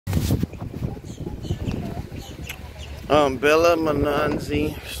Bella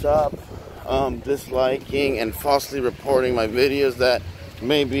Menezes, stop disliking and falsely reporting my videos that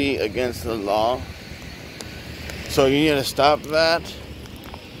may be against the law. So you need to stop that.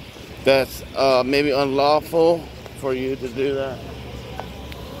 That's maybe unlawful for you to do that.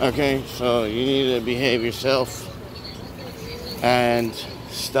 Okay, so you need to behave yourself and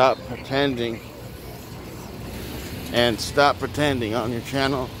stop pretending. And stop pretending on your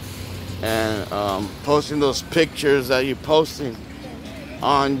channel and posting those pictures that you're posting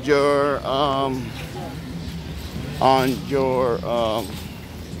on your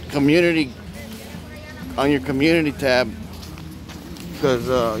community, on your community tab,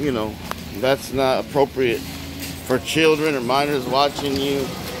 because you know, that's not appropriate for children or minors watching you,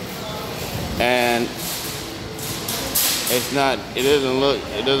 and it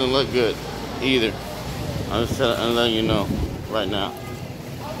doesn't look good either. I'm just letting you know right now.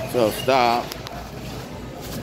 So stop.